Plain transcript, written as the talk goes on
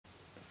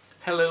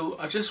Hello,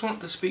 I just want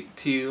to speak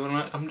to you,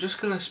 and I'm just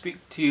going to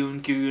speak to you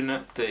and give you an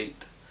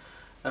update.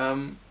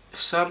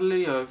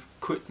 Sadly, I've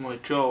quit my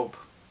job.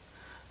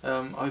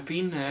 I've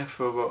been there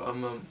for about a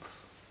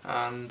month,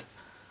 and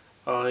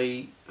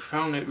I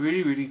found it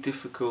really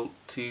difficult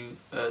to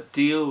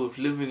deal with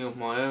living on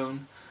my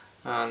own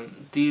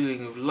and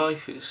dealing with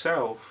life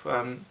itself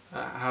and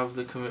have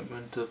the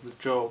commitment of the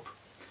job.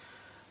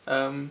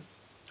 And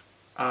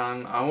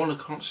I want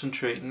to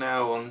concentrate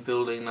now on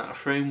building that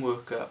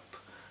framework up,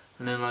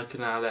 and then I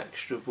can add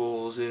extra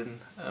balls in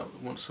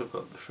once I've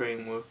got the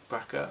framework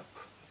back up.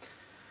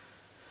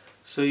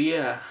 So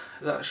yeah,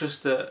 that's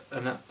just an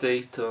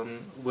update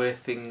on where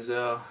things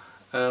are.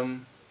 I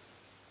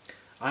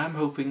am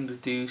hoping to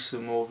do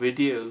some more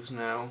videos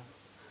now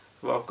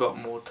that I've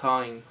got more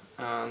time,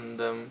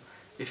 and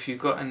if you've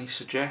got any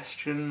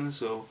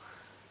suggestions or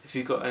if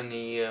you've got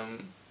any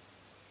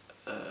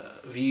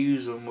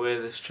views on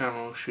where this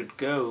channel should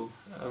go,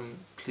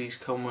 please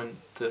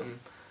comment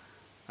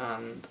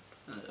and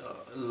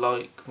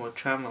like my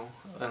channel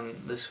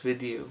and this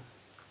video,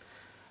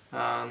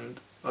 and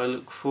I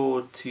look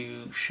forward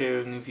to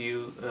sharing with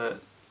you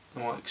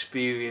my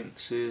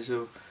experiences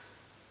of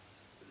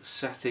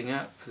setting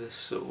up this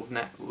sort of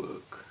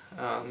network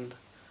and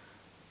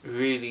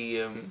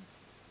really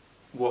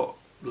what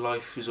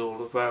life is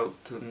all about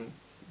and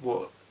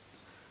what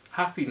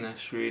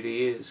happiness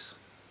really is.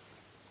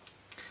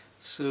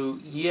 So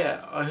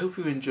yeah, I hope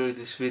you enjoyed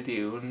this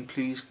video, and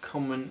please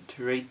comment,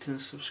 rate and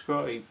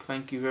subscribe.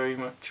 Thank you very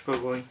much. Bye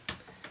bye.